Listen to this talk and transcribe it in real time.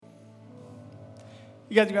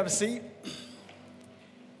You guys can grab a seat.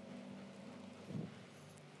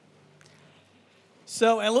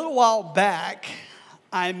 So a little while back,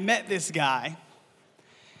 I met this guy,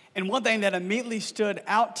 and one thing that immediately stood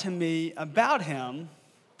out to me about him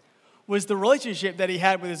was the relationship that he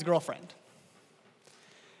had with his girlfriend.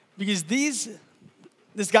 Because this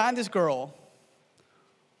guy and this girl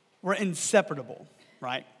were inseparable,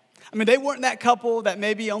 right? I mean, they weren't that couple that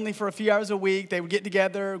maybe only for a few hours a week they would get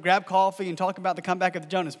together, grab coffee, and talk about the comeback of the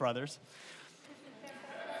Jonas Brothers.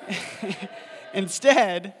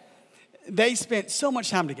 Instead, they spent so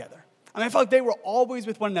much time together. I mean, I felt like they were always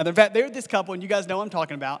with one another. In fact, they were this couple, and you guys know what I'm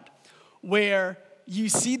talking about, where you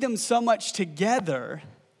see them so much together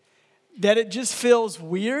that it just feels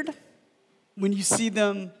weird when you see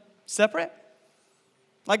them separate.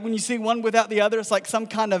 Like when you see one without the other, it's like some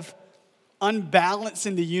kind of unbalance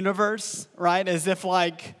in the universe, right? As if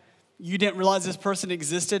like you didn't realize this person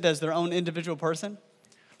existed as their own individual person.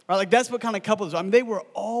 Right? Like that's what kind of couples are. I mean, they were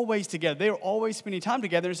always together. They were always spending time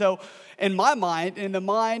together. And so in my mind, in the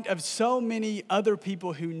mind of so many other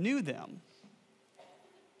people who knew them,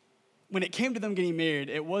 when it came to them getting married,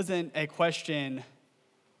 it wasn't a question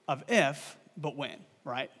of if, but when,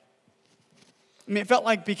 right? I mean, it felt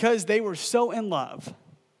like because they were so in love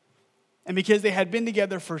and because they had been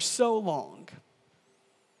together for so long,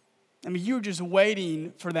 I mean, you were just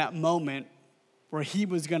waiting for that moment where he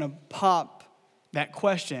was going to pop that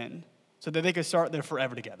question so that they could start their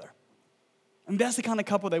forever together. I mean, that's the kind of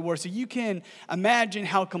couple they were. So you can imagine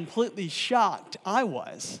how completely shocked I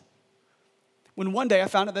was when one day I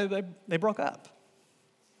found out that they broke up.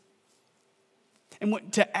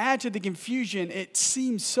 And to add to the confusion, it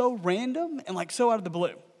seemed so random and like so out of the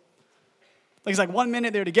blue. Like it's like 1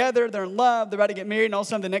 minute they're together, they're in love, they're about to get married, and all of a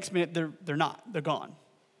sudden the next minute they're not. They're gone.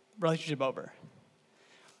 Relationship over.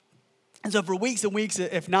 And so for weeks and weeks,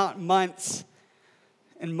 if not months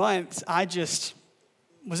and months, I just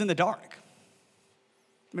was in the dark.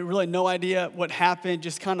 I mean, really no idea what happened,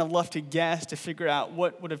 just kind of left to guess to figure out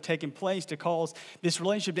what would have taken place to cause this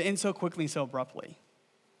relationship to end so quickly and so abruptly.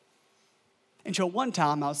 Until one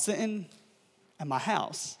time I was sitting at my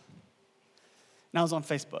house and I was on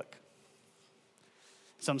Facebook.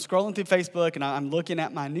 So I'm scrolling through Facebook and I'm looking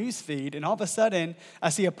at my news feed, and all of a sudden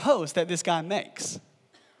I see a post that this guy makes.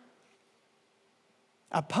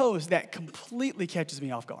 A post that completely catches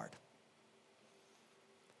me off guard.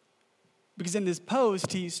 Because in this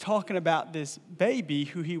post, he's talking about this baby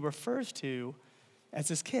who he refers to as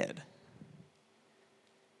his kid.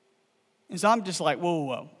 And so I'm just like,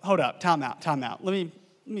 whoa, hold up, time out. Give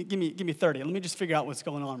me 30. Let me just figure out what's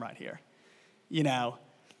going on right here. You know,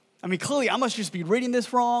 I mean, clearly I must just be reading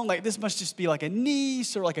this wrong. Like this must just be like a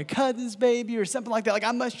niece or like a cousin's baby or something like that. Like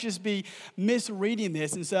I must just be misreading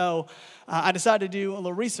this. And so I decided to do a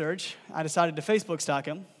little research. I decided to Facebook stalk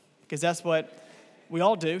him because that's what we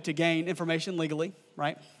all do to gain information legally,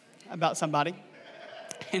 right, about somebody.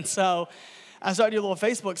 And so I started doing a little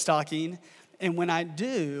Facebook stalking. And when I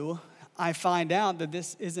do, I find out that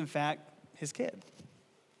this is in fact his kid.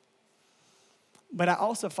 But I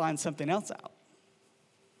also find something else out.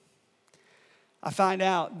 I find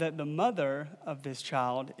out that the mother of this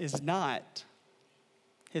child is not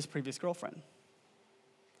his previous girlfriend.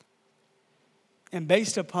 And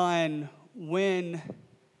based upon when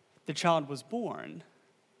the child was born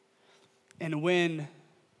and when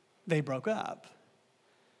they broke up,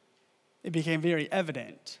 it became very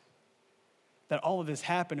evident that all of this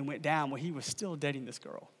happened and went down while he was still dating this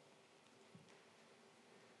girl.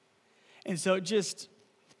 And so it just,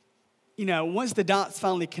 once the dots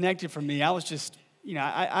finally connected for me, I was just,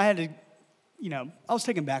 I had to, I was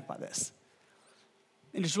taken back by this.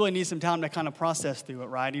 And just really need some time to kind of process through it,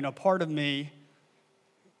 right? Part of me,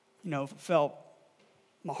 felt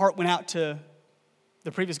my heart went out to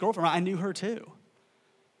the previous girlfriend. Right? I knew her too.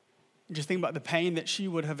 And just thinking about the pain that she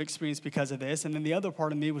would have experienced because of this. And then the other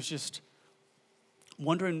part of me was just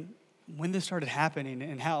wondering when this started happening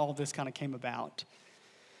and how all this kind of came about.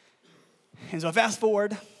 And so fast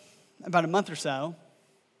forward about a month or so,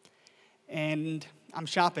 and I'm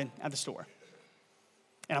shopping at the store.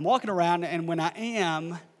 And I'm walking around, and when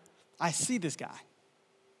I see this guy.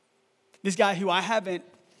 This guy who I haven't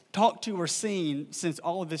talked to or seen since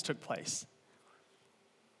all of this took place.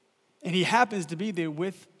 And he happens to be there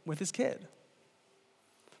with his kid.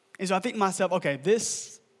 And so I think to myself, okay,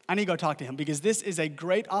 I need to go talk to him because this is a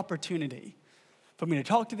great opportunity for me to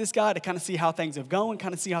talk to this guy, to kind of see how things have gone,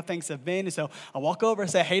 kind of see how things have been. And so I walk over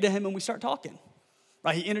and say hey to him, and we start talking.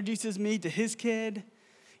 Right? He introduces me to his kid.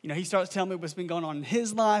 He starts telling me what's been going on in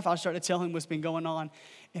his life. I start to tell him what's been going on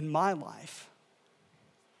in my life.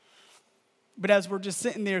 But as we're just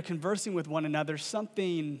sitting there conversing with one another,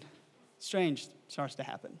 something strange starts to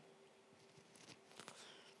happen.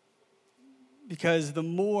 Because the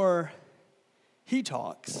more he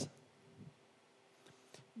talks,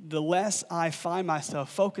 the less I find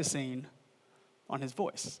myself focusing on his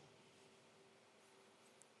voice.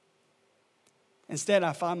 Instead,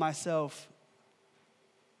 I find myself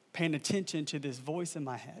paying attention to this voice in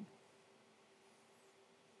my head.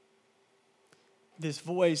 This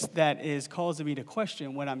voice that is causing me to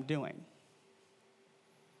question what I'm doing.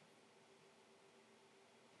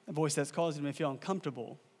 A voice that's causing me to feel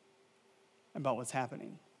uncomfortable about what's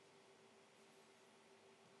happening.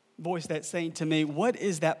 A voice that's saying to me, what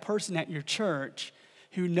is that person at your church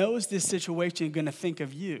who knows this situation going to think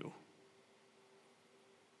of you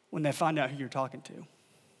when they find out who you're talking to?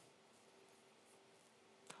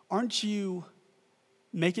 Aren't you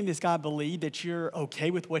making this guy believe that you're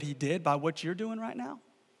okay with what he did by what you're doing right now?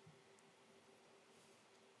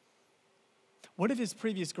 What if his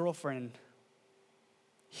previous girlfriend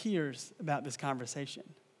hears about this conversation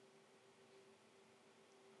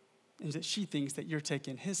and that she thinks that you're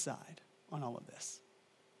taking his side on all of this?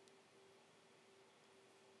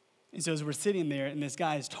 And so as we're sitting there and this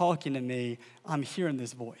guy is talking to me, I'm hearing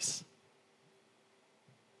this voice.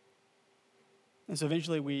 And so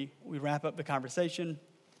eventually we wrap up the conversation.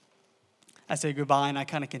 I say goodbye and I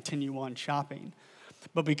kind of continue on shopping.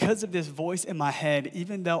 But because of this voice in my head,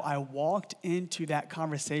 even though I walked into that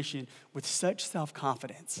conversation with such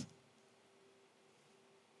self-confidence,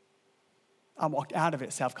 I walked out of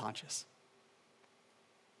it self-conscious.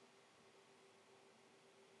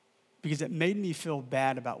 Because it made me feel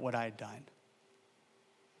bad about what I had done.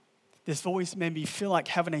 This voice made me feel like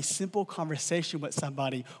having a simple conversation with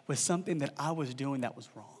somebody was something that I was doing that was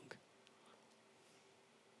wrong.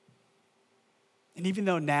 And even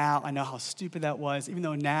though now I know how stupid that was, even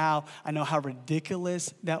though now I know how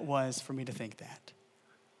ridiculous that was for me to think that,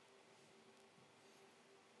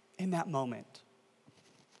 in that moment,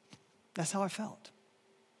 that's how I felt.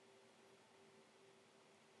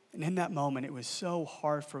 And in that moment, it was so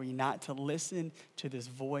hard for me not to listen to this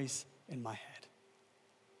voice in my head.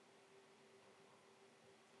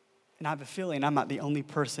 And I have a feeling I'm not the only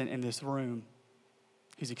person in this room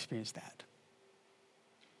who's experienced that.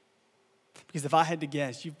 Because if I had to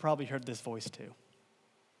guess, you've probably heard this voice too.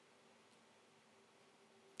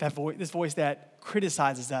 This voice that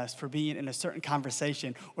criticizes us for being in a certain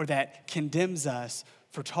conversation or that condemns us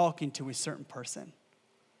for talking to a certain person.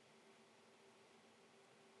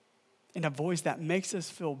 And a voice that makes us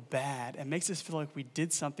feel bad and makes us feel like we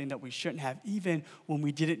did something that we shouldn't have, even when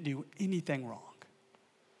we didn't do anything wrong.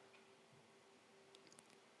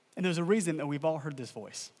 And there's a reason that we've all heard this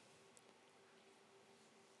voice.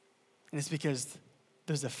 And it's because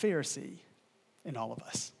there's a Pharisee in all of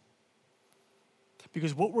us.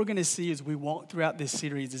 Because what we're going to see as we walk throughout this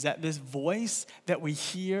series is that this voice that we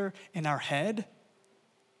hear in our head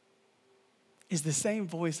is the same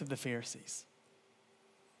voice of the Pharisees.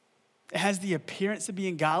 It has the appearance of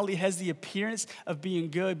being godly, it has the appearance of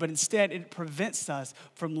being good, but instead it prevents us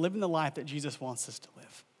from living the life that Jesus wants us to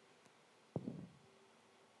live.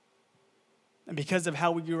 And because of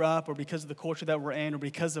how we grew up, or because of the culture that we're in, or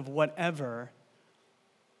because of whatever,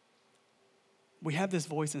 we have this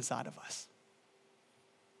voice inside of us.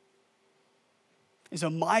 And so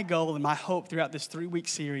my goal and my hope throughout this 3-week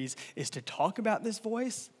series is to talk about this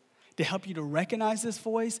voice, to help you to recognize this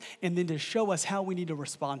voice, and then to show us how we need to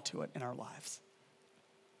respond to it in our lives.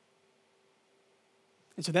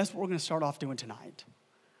 And so that's what we're going to start off doing tonight.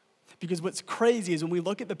 Because what's crazy is when we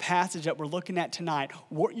look at the passage that we're looking at tonight,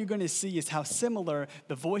 what you're going to see is how similar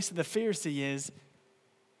the voice of the Pharisee is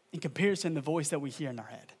in comparison to the voice that we hear in our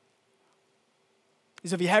head.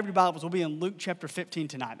 So if you have your Bibles, we'll be in Luke chapter 15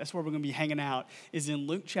 tonight. That's where we're going to be hanging out, is in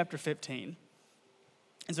Luke chapter 15.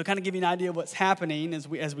 And so kind of give you an idea of what's happening as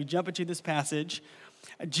we jump into this passage.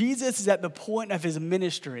 Jesus is at the point of his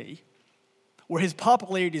ministry where his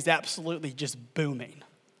popularity is absolutely just booming.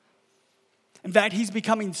 In fact, he's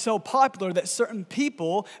becoming so popular that certain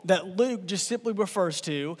people that Luke just simply refers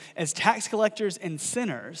to as tax collectors and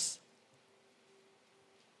sinners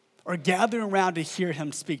are gathering around to hear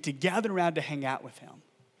him speak, to gather around to hang out with him.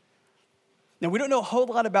 Now, we don't know a whole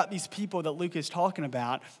lot about these people that Luke is talking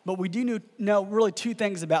about, but we do know really 2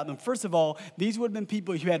 things about them. First of all, these would have been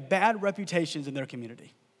people who had bad reputations in their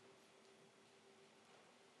community.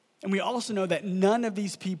 And we also know that none of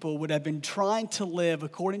these people would have been trying to live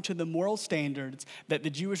according to the moral standards that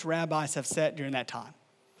the Jewish rabbis have set during that time.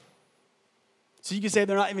 So you could say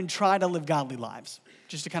they're not even trying to live godly lives,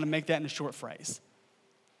 just to kind of make that in a short phrase.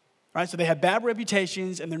 right? So they have bad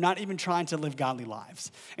reputations, and they're not even trying to live godly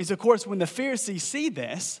lives. And so, of course, when the Pharisees see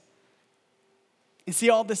this and see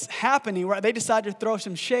all this happening, right, they decide to throw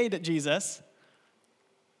some shade at Jesus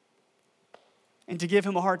and to give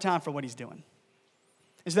him a hard time for what he's doing.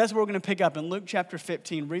 And so that's where we're going to pick up in Luke chapter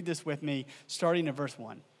 15. Read this with me, starting in verse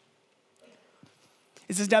 1.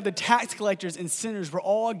 It says, "Now the tax collectors and sinners were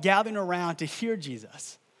all gathering around to hear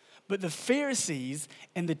Jesus. But the Pharisees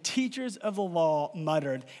and the teachers of the law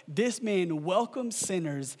muttered, 'This man welcomes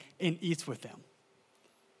sinners and eats with them.'"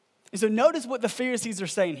 And so notice what the Pharisees are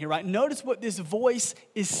saying here, right? Notice what this voice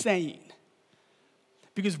is saying.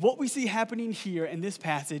 Because what we see happening here in this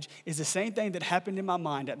passage is the same thing that happened in my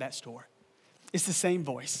mind at that store. It's the same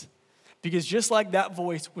voice. Because just like that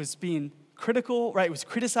voice was being critical, right? It was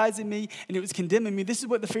criticizing me and it was condemning me. This is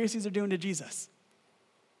what the Pharisees are doing to Jesus.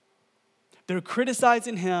 They're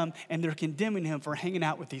criticizing him and they're condemning him for hanging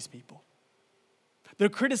out with these people. They're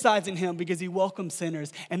criticizing him because he welcomes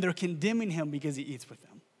sinners, and they're condemning him because he eats with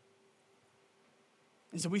them.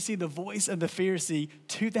 And so we see the voice of the Pharisee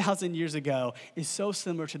 2,000 years ago is so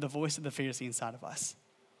similar to the voice of the Pharisee inside of us.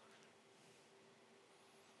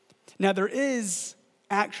 Now, there is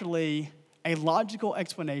actually a logical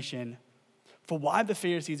explanation for why the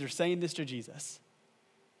Pharisees are saying this to Jesus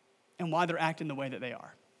and why they're acting the way that they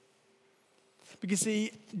are. Because,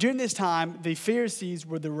 see, during this time, the Pharisees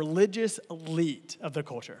were the religious elite of the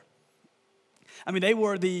culture. I mean, they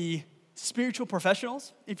were the spiritual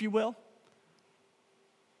professionals, if you will.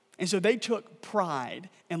 And so they took pride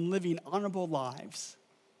in living honorable lives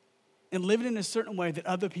and living in a certain way that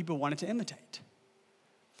other people wanted to imitate.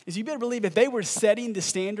 And so you better believe if they were setting the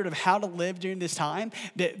standard of how to live during this time,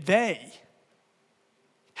 that they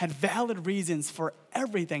had valid reasons for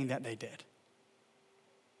everything that they did.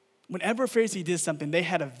 Whenever a Pharisee did something, they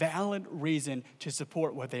had a valid reason to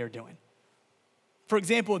support what they are doing. For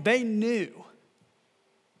example, they knew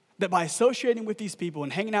that by associating with these people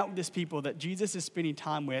and hanging out with these people that Jesus is spending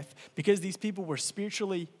time with, because these people were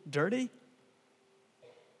spiritually dirty,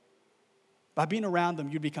 by being around them,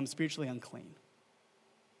 you'd become spiritually unclean.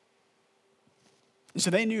 And so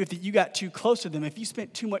they knew if you got too close to them, if you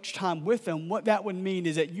spent too much time with them, what that would mean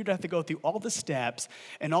is that you'd have to go through all the steps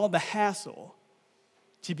and all the hassle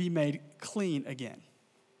to be made clean again.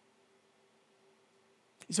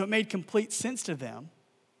 So it made complete sense to them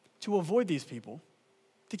to avoid these people,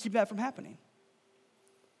 to keep that from happening.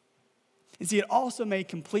 And see, it also made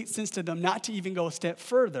complete sense to them not to even go a step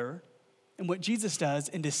further in what Jesus does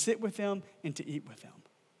and to sit with them and to eat with them.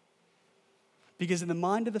 Because in the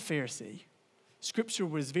mind of the Pharisee, Scripture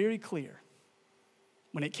was very clear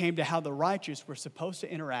when it came to how the righteous were supposed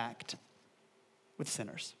to interact with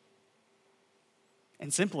sinners.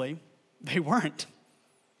 And simply, they weren't.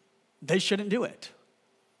 They shouldn't do it.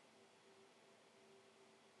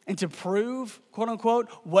 And to prove, quote unquote,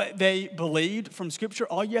 what they believed from Scripture,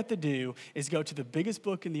 all you have to do is go to the biggest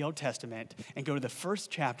book in the Old Testament and go to the first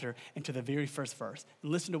chapter and to the very first verse.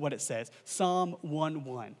 And listen to what it says. Psalm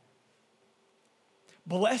 1:1.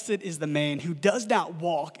 "Blessed is the man who does not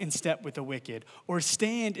walk in step with the wicked, or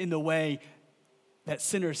stand in the way that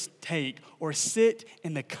sinners take, or sit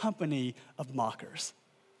in the company of mockers."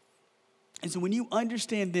 And so when you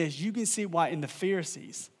understand this, you can see why in the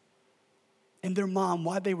Pharisees, in their mind,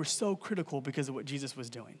 why they were so critical because of what Jesus was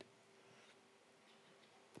doing.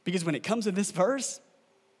 Because when it comes to this verse,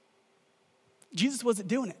 Jesus wasn't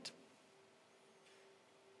doing it.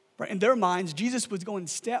 Right? In their minds, Jesus was going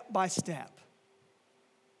step by step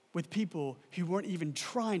with people who weren't even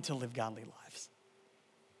trying to live godly lives.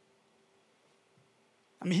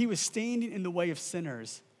 I mean, he was standing in the way of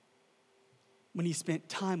sinners when he spent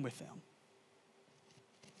time with them.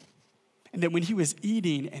 And that when he was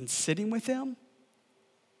eating and sitting with them,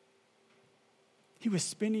 he was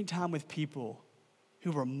spending time with people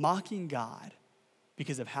who were mocking God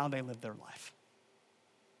because of how they lived their life.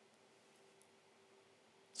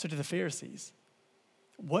 So to the Pharisees,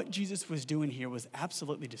 what Jesus was doing here was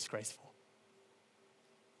absolutely disgraceful.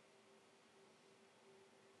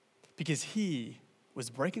 Because he was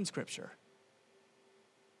breaking Scripture,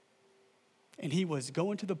 and he was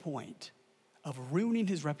going to the point of ruining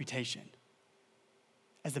his reputation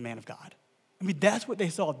as the man of God. I mean, that's what they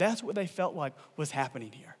saw. That's what they felt like was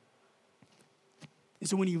happening here. And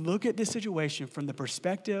so when you look at this situation from the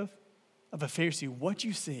perspective of a Pharisee, what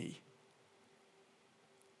you see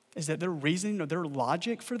is that their reasoning or their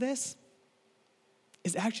logic for this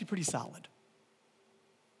is actually pretty solid.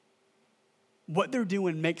 What they're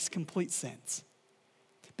doing makes complete sense.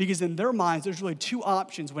 Because in their minds, there's really two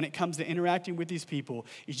options when it comes to interacting with these people,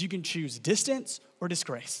 is you can choose distance or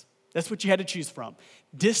disgrace. That's what you had to choose from,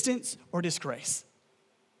 distance or disgrace.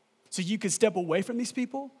 So you could step away from these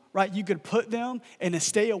people, right? You could put them in a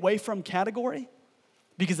stay away from category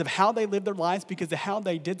because of how they lived their lives, because of how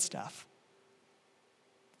they did stuff.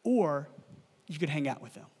 Or you could hang out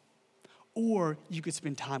with them. Or you could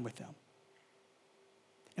spend time with them.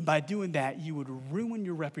 And by doing that, you would ruin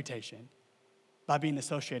your reputation by being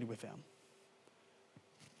associated with them.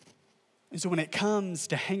 And so when it comes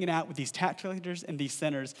to hanging out with these tax collectors and these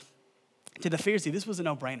sinners, to the Pharisee, this was a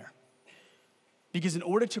no-brainer. Because in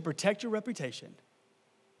order to protect your reputation,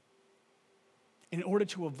 in order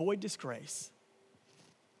to avoid disgrace,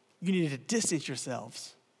 you needed to distance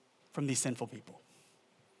yourselves from these sinful people.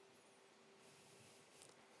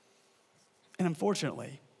 And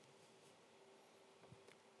unfortunately,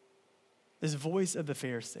 this voice of the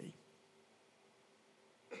Pharisee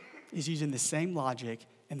is using the same logic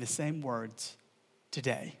and the same words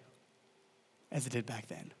today as it did back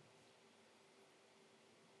then.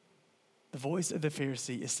 The voice of the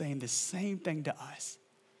Pharisee is saying the same thing to us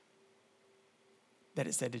that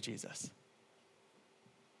it said to Jesus.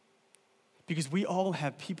 Because we all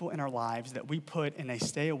have people in our lives that we put in a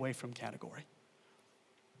stay away from category.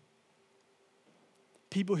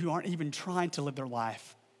 People who aren't even trying to live their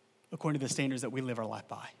life according to the standards that we live our life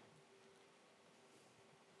by.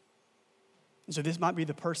 And so this might be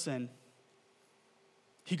the person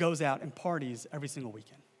who goes out and parties every single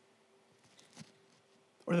weekend.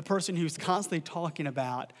 Or the person who's constantly talking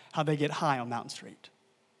about how they get high on Mountain Street.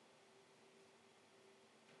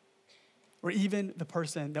 Or even the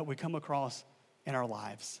person that we come across in our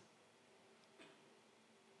lives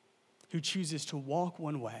who chooses to walk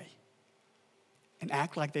one way and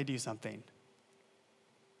act like they do something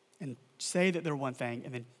and say that they're one thing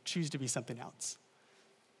and then choose to be something else.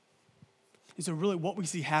 And so really what we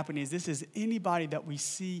see happening is this is anybody that we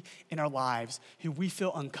see in our lives who we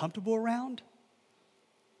feel uncomfortable around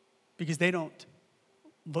because they don't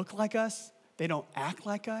look like us, they don't act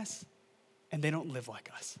like us, and they don't live like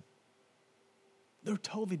us. They're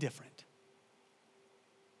totally different.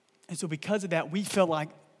 And so because of that, we feel like,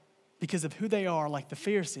 because of who they are, like the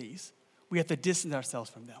Pharisees, we have to distance ourselves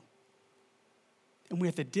from them. And we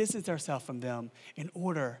have to distance ourselves from them in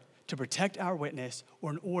order to protect our witness or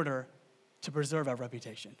in order to preserve our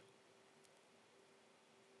reputation.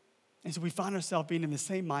 And so we find ourselves being in the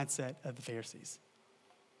same mindset of the Pharisees.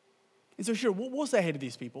 And so sure, we'll say hey to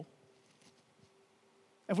these people.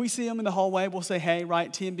 If we see them in the hallway, we'll say hey,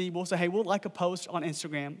 right? TMB, we'll say hey, we'll like a post on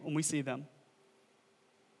Instagram when we see them.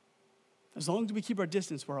 As long as we keep our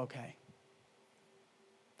distance, we're okay.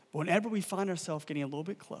 But whenever we find ourselves getting a little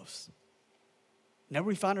bit close, whenever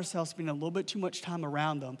we find ourselves spending a little bit too much time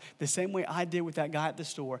around them, the same way I did with that guy at the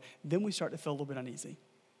store, then we start to feel a little bit uneasy.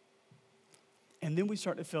 And then we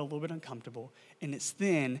start to feel a little bit uncomfortable. And it's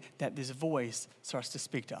then that this voice starts to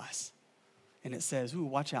speak to us. And it says, ooh,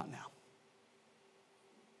 watch out now.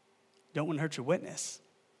 You don't want to hurt your witness.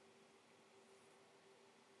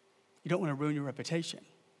 You don't want to ruin your reputation.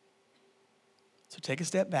 So take a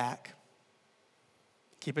step back.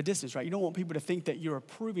 Keep a distance, right? You don't want people to think that you're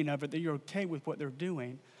approving of it, that you're okay with what they're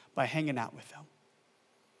doing by hanging out with them.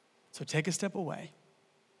 So take a step away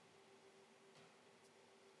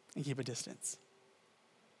and keep a distance.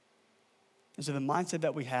 And so the mindset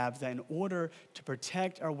that we have that in order to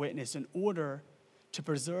protect our witness, in order to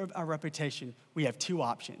preserve our reputation, we have two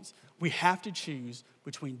options. We have to choose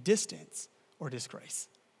between distance or disgrace.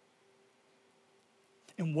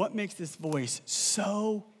 And what makes this voice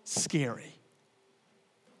so scary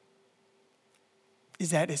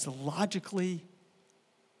is that it logically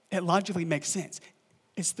makes sense.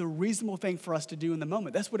 It's the reasonable thing for us to do in the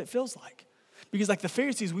moment. That's what it feels like. Because like the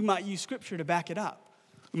Pharisees, we might use scripture to back it up.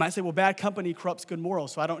 We might say, well, bad company corrupts good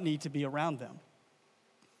morals, so I don't need to be around them.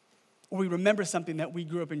 Or we remember something that we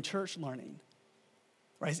grew up in church learning.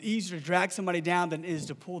 Right? It's easier to drag somebody down than it is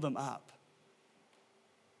to pull them up.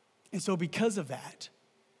 And so because of that,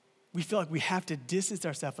 we feel like we have to distance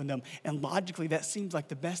ourselves from them. And logically, that seems like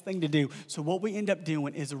the best thing to do. So what we end up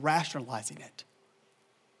doing is rationalizing it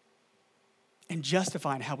and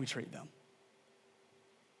justifying how we treat them.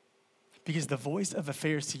 Because the voice of a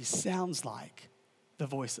Pharisee sounds like the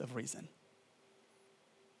voice of reason.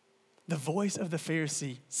 The voice of the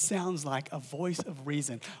Pharisee sounds like a voice of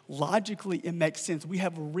reason. Logically, it makes sense. We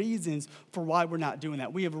have reasons for why we're not doing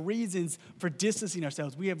that. We have reasons for distancing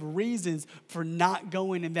ourselves. We have reasons for not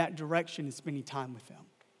going in that direction and spending time with them.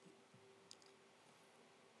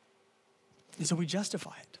 And so we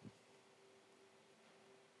justify it.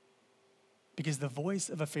 Because the voice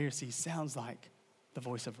of a Pharisee sounds like the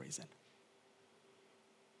voice of reason.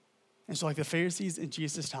 And so like the Pharisees in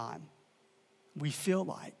Jesus' time, we feel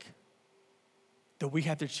like that we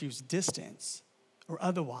have to choose distance or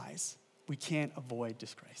otherwise, we can't avoid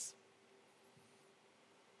disgrace.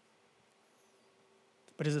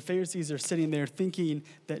 But as the Pharisees are sitting there thinking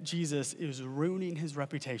that Jesus is ruining his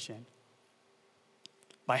reputation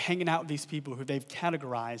by hanging out with these people who they've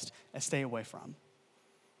categorized as stay away from,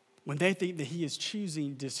 when they think that he is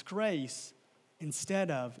choosing disgrace instead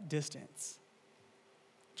of distance,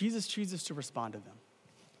 Jesus chooses to respond to them.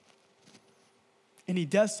 And he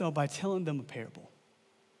does so by telling them a parable,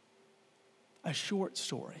 a short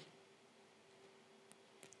story,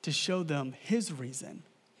 to show them his reason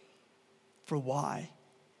for why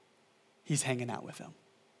he's hanging out with them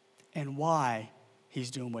and why he's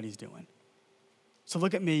doing what he's doing. So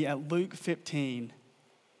look at me at Luke 15,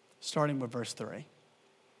 starting with verse 3.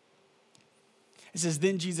 It says,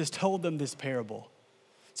 then Jesus told them this parable.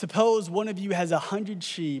 Suppose one of you has 100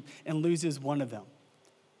 sheep and loses one of them.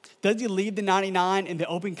 Does he leave the 99 in the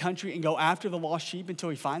open country and go after the lost sheep until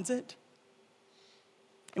he finds it?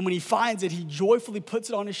 And when he finds it, he joyfully puts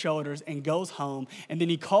it on his shoulders and goes home. And then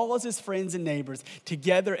he calls his friends and neighbors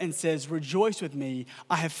together and says, rejoice with me,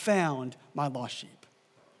 I have found my lost sheep.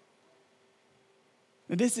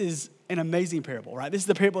 Now, this is an amazing parable, right? This is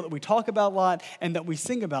the parable that we talk about a lot and that we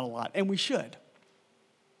sing about a lot, and we should.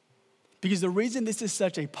 Because the reason this is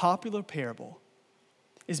such a popular parable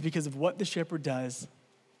is because of what the shepherd does,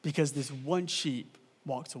 because this one sheep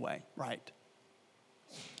walks away, right?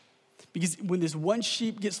 Because when this one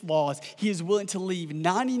sheep gets lost, he is willing to leave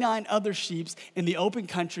 99 other sheep in the open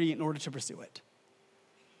country in order to pursue it.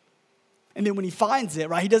 And then when he finds it,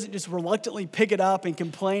 right, he doesn't just reluctantly pick it up and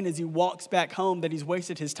complain as he walks back home that he's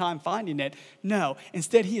wasted his time finding it. No,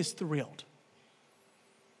 instead he is thrilled.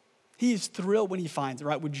 He is thrilled when he finds it,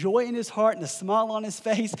 right? With joy in his heart and a smile on his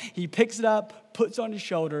face, he picks it up, puts it on his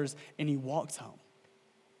shoulders, and he walks home.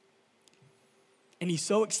 And he's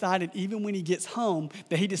so excited even when he gets home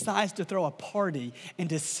that he decides to throw a party and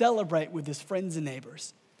to celebrate with his friends and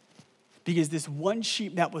neighbors. Because this one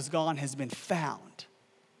sheep that was gone has been found.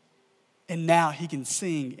 And now he can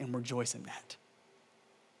sing and rejoice in that.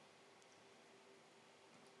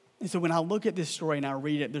 And so when I look at this story and I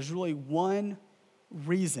read it, there's really one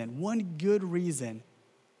good reason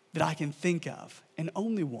that I can think of, and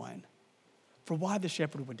only one, for why the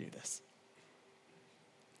shepherd would do this.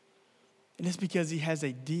 And it's because he has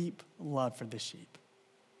a deep love for the sheep.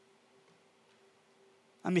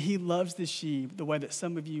 I mean, he loves the sheep the way that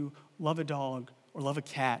some of you love a dog or love a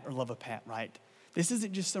cat or love a pet, right? This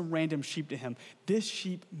isn't just some random sheep to him. This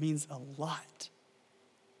sheep means a lot.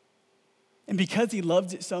 And because he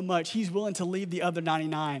loves it so much, he's willing to leave the other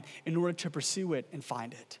 99 in order to pursue it and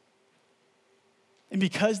find it. And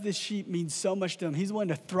because this sheep means so much to him, he's willing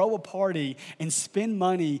to throw a party and spend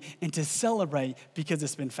money and to celebrate because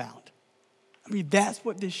it's been found. I mean, that's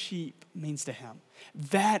what this sheep means to him.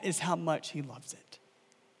 That is how much he loves it.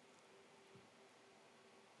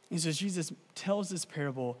 And so Jesus tells this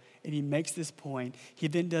parable and he makes this point. He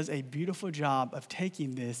then does a beautiful job of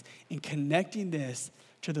taking this and connecting this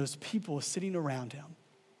to those people sitting around him.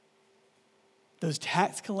 Those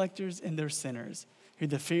tax collectors and their sinners who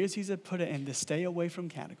the Pharisees had put it in the stay away from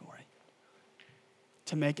category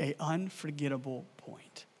to make an unforgettable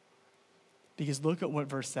point. Because look at what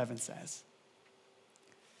verse 7 says.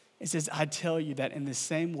 It says, I tell you that in the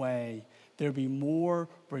same way, there'll be more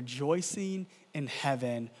rejoicing in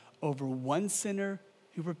heaven over one sinner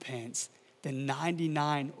who repents than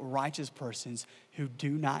 99 righteous persons who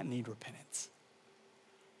do not need repentance.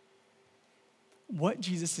 What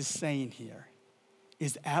Jesus is saying here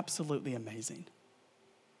is absolutely amazing.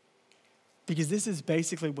 Because this is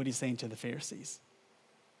basically what he's saying to the Pharisees.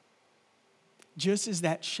 Just as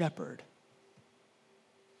that shepherd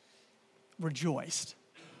rejoiced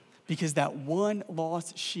because that one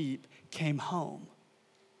lost sheep came home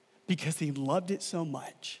because he loved it so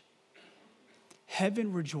much,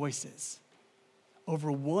 heaven rejoices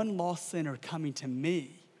over one lost sinner coming to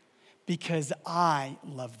me because I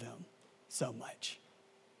love them so much.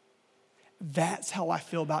 That's how I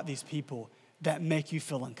feel about these people that make you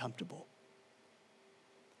feel uncomfortable.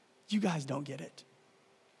 You guys don't get it.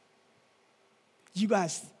 You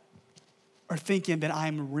guys are thinking that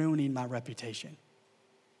I'm ruining my reputation.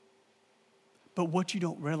 But what you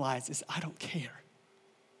don't realize is I don't care.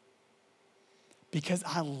 Because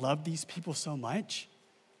I love these people so much,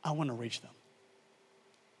 I want to reach them.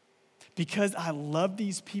 Because I love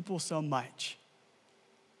these people so much,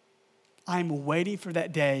 I'm waiting for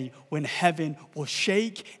that day when heaven will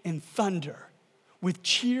shake and thunder with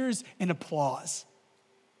cheers and applause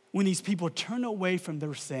when these people turn away from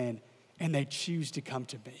their sin and they choose to come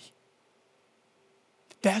to me.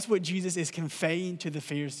 That's what Jesus is conveying to the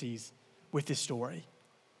Pharisees with this story.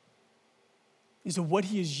 And so what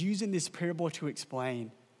he is using this parable to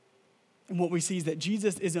explain, and what we see is that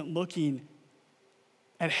Jesus isn't looking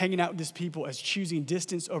at hanging out with his people as choosing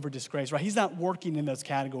distance over disgrace, right? He's not working in those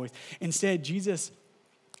categories. Instead, Jesus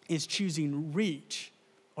is choosing reach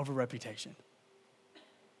over reputation.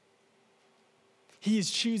 He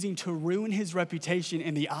is choosing to ruin his reputation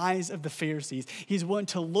in the eyes of the Pharisees. He's willing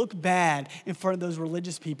to look bad in front of those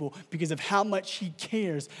religious people because of how much he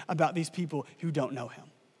cares about these people who don't know him.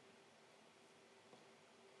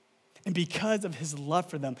 And because of his love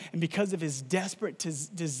for them, and because of his desperate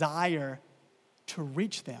desire to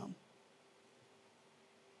reach them,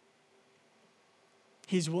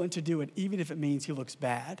 he's willing to do it even if it means he looks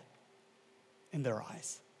bad in their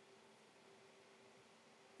eyes.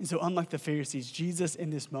 And so unlike the Pharisees, Jesus in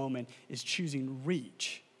this moment is choosing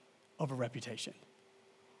reach over reputation.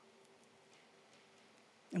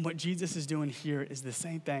 And what Jesus is doing here is the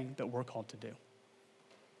same thing that we're called to do.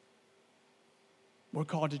 We're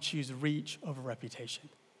called to choose reach over reputation.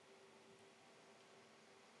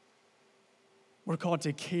 We're called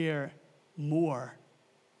to care more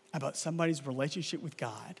about somebody's relationship with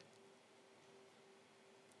God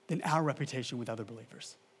than our reputation with other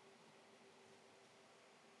believers.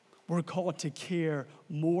 We're called to care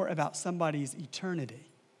more about somebody's eternity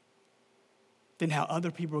than how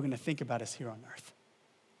other people are going to think about us here on earth.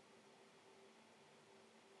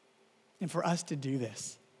 And for us to do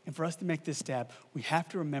this, and for us to make this step, we have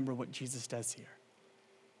to remember what Jesus does here.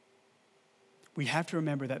 We have to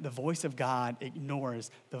remember that the voice of God ignores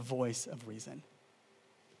the voice of reason.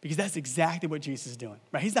 Because that's exactly what Jesus is doing,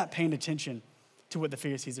 right? He's not paying attention to what the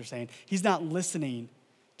Pharisees are saying. He's not listening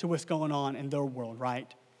to what's going on in their world,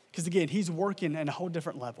 right? Because again, he's working at a whole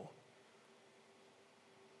different level.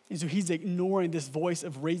 And so he's ignoring this voice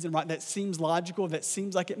of reason, right? That seems logical, that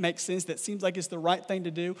seems like it makes sense, that seems like it's the right thing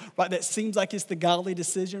to do, right? That seems like it's the godly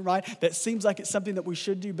decision, right? That seems like it's something that we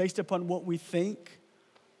should do based upon what we think.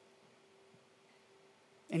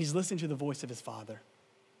 And he's listening to the voice of his Father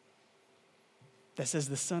that says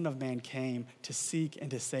the Son of Man came to seek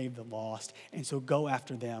and to save the lost. And so go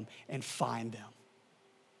after them and find them.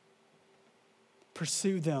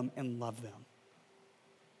 Pursue them and love them.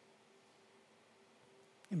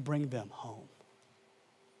 And bring them home.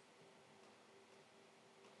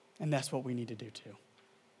 And that's what we need to do too.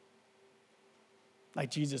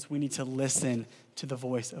 Like Jesus, we need to listen to the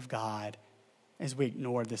voice of God as we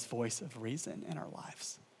ignore this voice of reason in our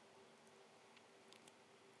lives.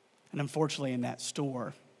 And unfortunately, in that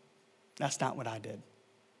store, that's not what I did.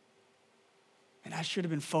 And I should have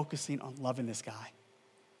been focusing on loving this guy.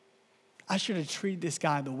 I should have treated this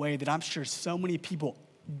guy the way that I'm sure so many people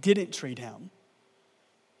didn't treat him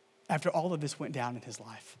after all of this went down in his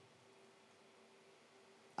life.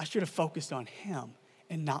 I should have focused on him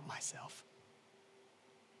and not myself.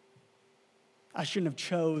 I shouldn't have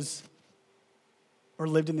chose or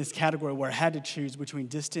lived in this category where I had to choose between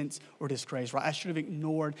distance or disgrace, right? I should have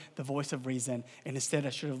ignored the voice of reason, and instead I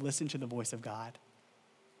should have listened to the voice of God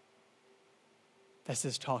that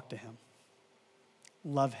says, talk to him,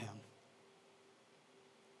 love him,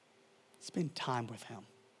 spend time with him.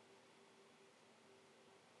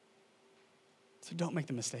 So don't make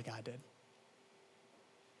the mistake I did.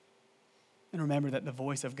 And remember that the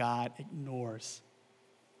voice of God ignores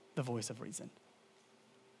the voice of reason.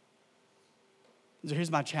 So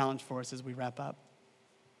here's my challenge for us as we wrap up.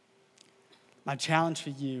 My challenge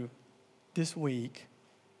for you this week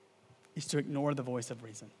is to ignore the voice of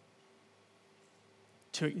reason.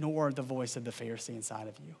 To ignore the voice of the Pharisee inside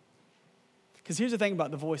of you. Because here's the thing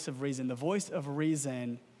about the voice of reason. The voice of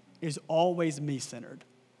reason is always me-centered.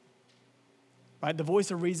 Right? The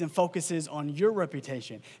voice of reason focuses on your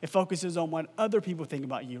reputation. It focuses on what other people think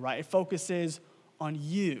about you, right? It focuses on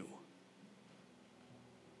you.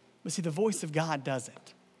 But see, the voice of God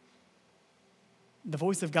doesn't. The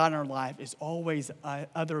voice of God in our life is always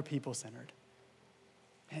other people centered.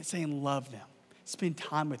 And it's saying love them, spend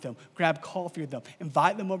time with them, grab coffee with them,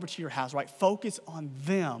 invite them over to your house, right? Focus on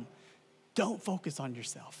them. Don't focus on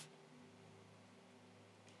yourself.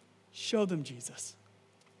 Show them Jesus.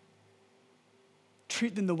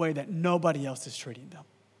 Treat them the way that nobody else is treating them.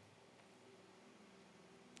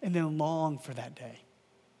 And then long for that day.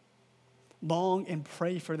 Long and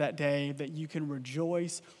pray for that day that you can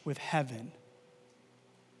rejoice with heaven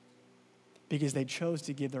because they chose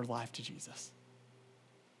to give their life to Jesus.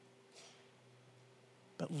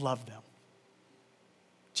 But love them.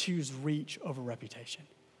 Choose reach over reputation.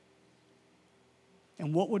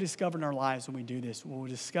 And what we'll discover in our lives when we do this, we'll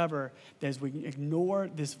discover that as we ignore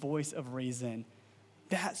this voice of reason,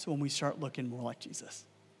 that's when we start looking more like Jesus.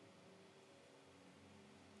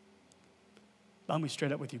 Let me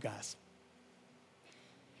straight up with you guys.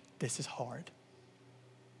 this is hard.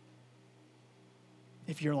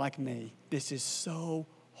 If you're like me, this is so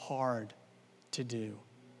hard to do,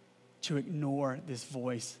 to ignore this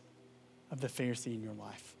voice of the Pharisee in your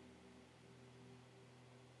life.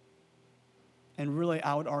 And really,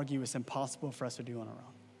 I would argue it's impossible for us to do on our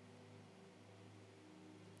own.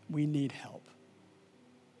 We need help.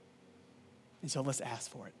 And so let's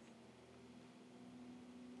ask for it.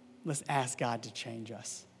 Let's ask God to change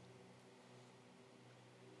us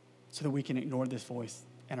so that we can ignore this voice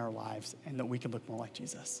in our lives and that we can look more like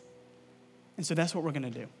Jesus. And so that's what we're going to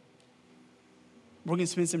do. We're going to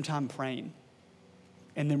spend some time praying,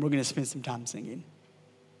 and then we're going to spend some time singing.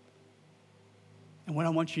 And what I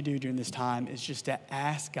want you to do during this time is just to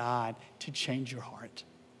ask God to change your heart.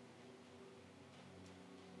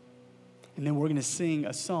 And then we're going to sing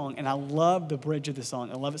a song, and I love the bridge of the song.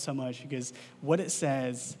 I love it so much because what it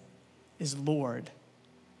says is, Lord,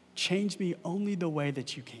 change me only the way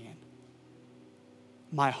that you can.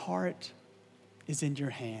 My heart is in your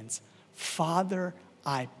hands. Father,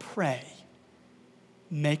 I pray,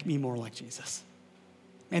 make me more like Jesus.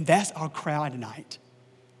 And that's our cry tonight.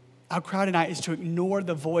 Our cry tonight is to ignore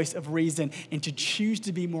the voice of reason and to choose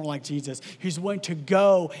to be more like Jesus, who's willing to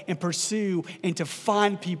go and pursue and to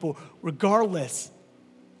find people regardless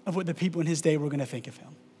of what the people in his day were going to think of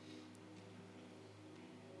him.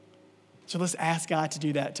 So let's ask God to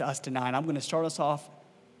do that to us tonight. I'm going to start us off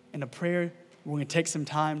in a prayer. We're going to take some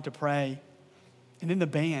time to pray. And then the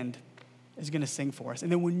band is going to sing for us.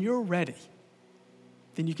 And then when you're ready,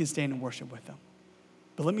 then you can stand and worship with them.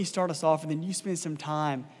 But let me start us off, and then you spend some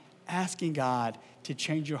time asking God to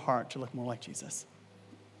change your heart to look more like Jesus.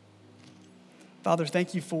 Father,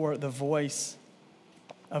 thank you for the voice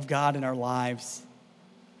of God in our lives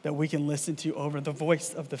that we can listen to over the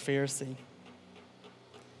voice of the Pharisee.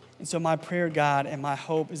 And so my prayer, God, and my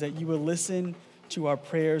hope is that you will listen to our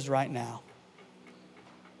prayers right now.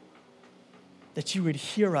 That you would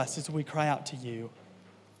hear us as we cry out to you.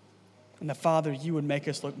 And the Father, you would make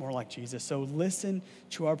us look more like Jesus. So listen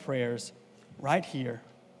to our prayers right here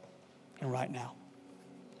and right now.